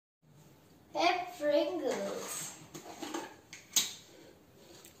Pringles.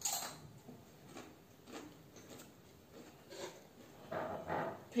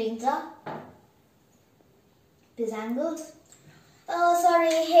 Prinzza. Prizangles. Oh, sorry.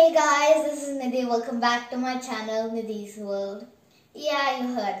 Hey guys, this is Nidhi. Welcome back to my channel, Nidhi's World. Yeah,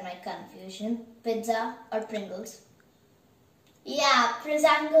 you heard my confusion. Pizza or Pringles? Yeah,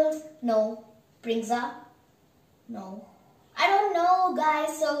 Prizangles. No. Prinzza. No. I don't know,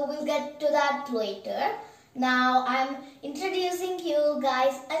 guys, so we'll get to that later. Now, I'm introducing you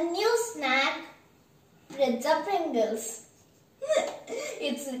guys a new snack, Prinzza Pringles.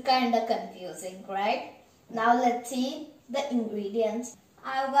 It's kind of confusing, right? Now, let's see the ingredients.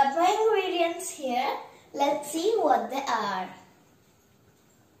 I've got my ingredients here. Let's see what they are.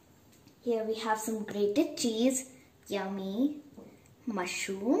 Here we have some grated cheese, yummy,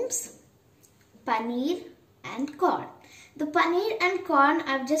 mushrooms, paneer and corn. The paneer and corn,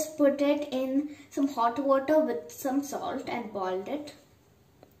 I've just put it in some hot water with some salt and boiled it.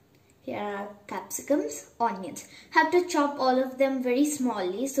 Here are capsicums, onions. Have to chop all of them very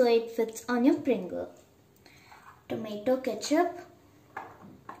smallly so it fits on your Pringle. Tomato ketchup,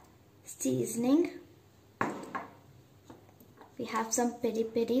 seasoning. We have some peri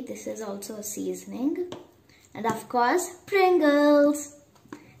peri. This is also a seasoning. And of course, Pringles.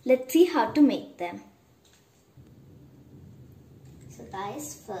 Let's see how to make them. So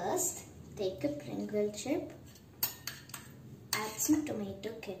guys, first take a Pringle chip, add some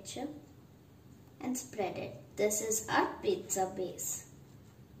tomato ketchup and spread it. This is our pizza base.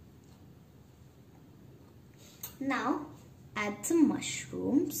 Now add some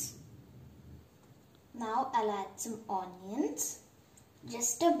mushrooms. Now I'll add some onions,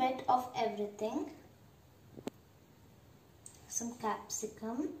 just a bit of everything, some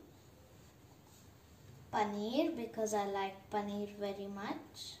capsicum, paneer because I like paneer very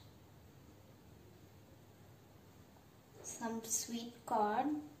much, some sweet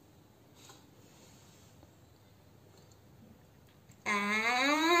corn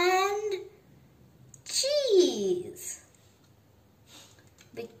and cheese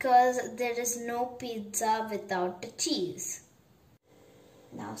because there is no pizza without the cheese.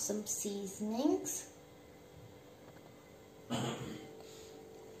 Now some seasonings.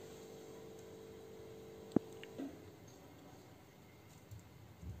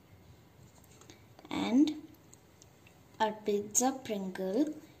 And our pizza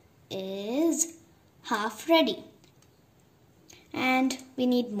Pringle is half ready. And we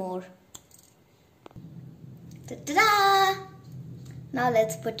need more. Ta-da! Now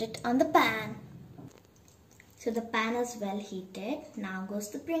let's put it on the pan. So the pan is well heated. Now goes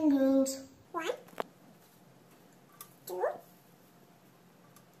the Pringles. 1, 2,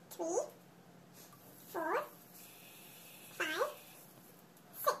 3, 4, 5,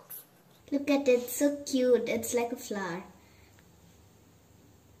 6. Look at it, so cute. It's like a flower.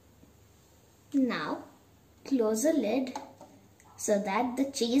 Now close the lid so that the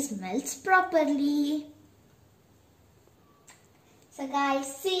cheese melts properly. So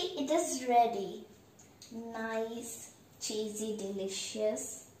guys, see, it is ready. Nice, cheesy,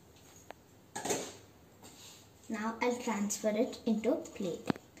 delicious. Now I'll transfer it into a plate.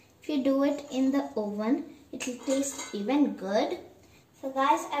 If you do it in the oven, it will taste even good. So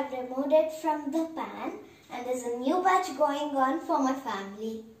guys, I've removed it from the pan and there's a new batch going on for my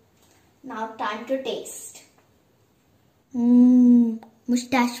family. Now time to taste.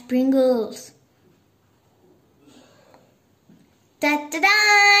 Mustache Pringles.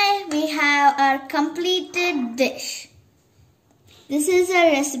 Ta-da! We have our completed dish. This is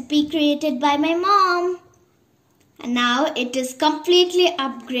a recipe created by my mom. And now it is completely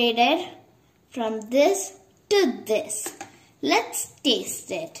upgraded from this to this. Let's taste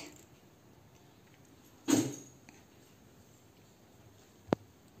it.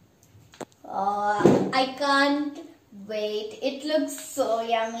 Oh, I can't wait. It looks so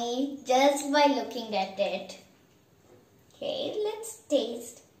yummy just by looking at it. Okay, let's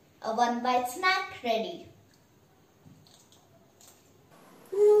taste. A one bite snack ready.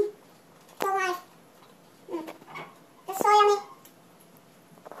 So nice. It's so yummy.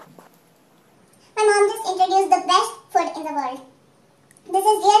 My mom just introduced the best food in the world. This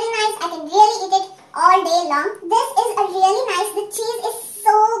is really nice. I can really eat it all day long. This is a really nice. The cheese is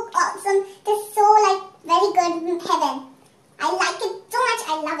so awesome. It's so like very good heaven. I like it so much.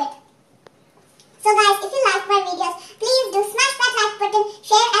 I love it. So guys, if you like my videos, please do smash that like button,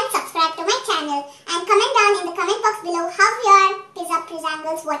 share and subscribe to my channel. And comment down in the comment box below how your pizza,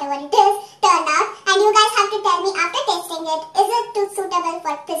 Prizangles, whatever it is, turned out. And you guys have to tell me after tasting it, is it too suitable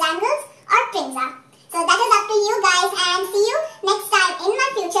for Prizangles or Prinzza? So that is up to you guys and see you next time in my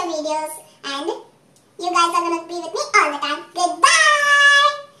future videos. And You guys are gonna be with me all the time.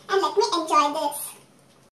 Goodbye! And let me enjoy this.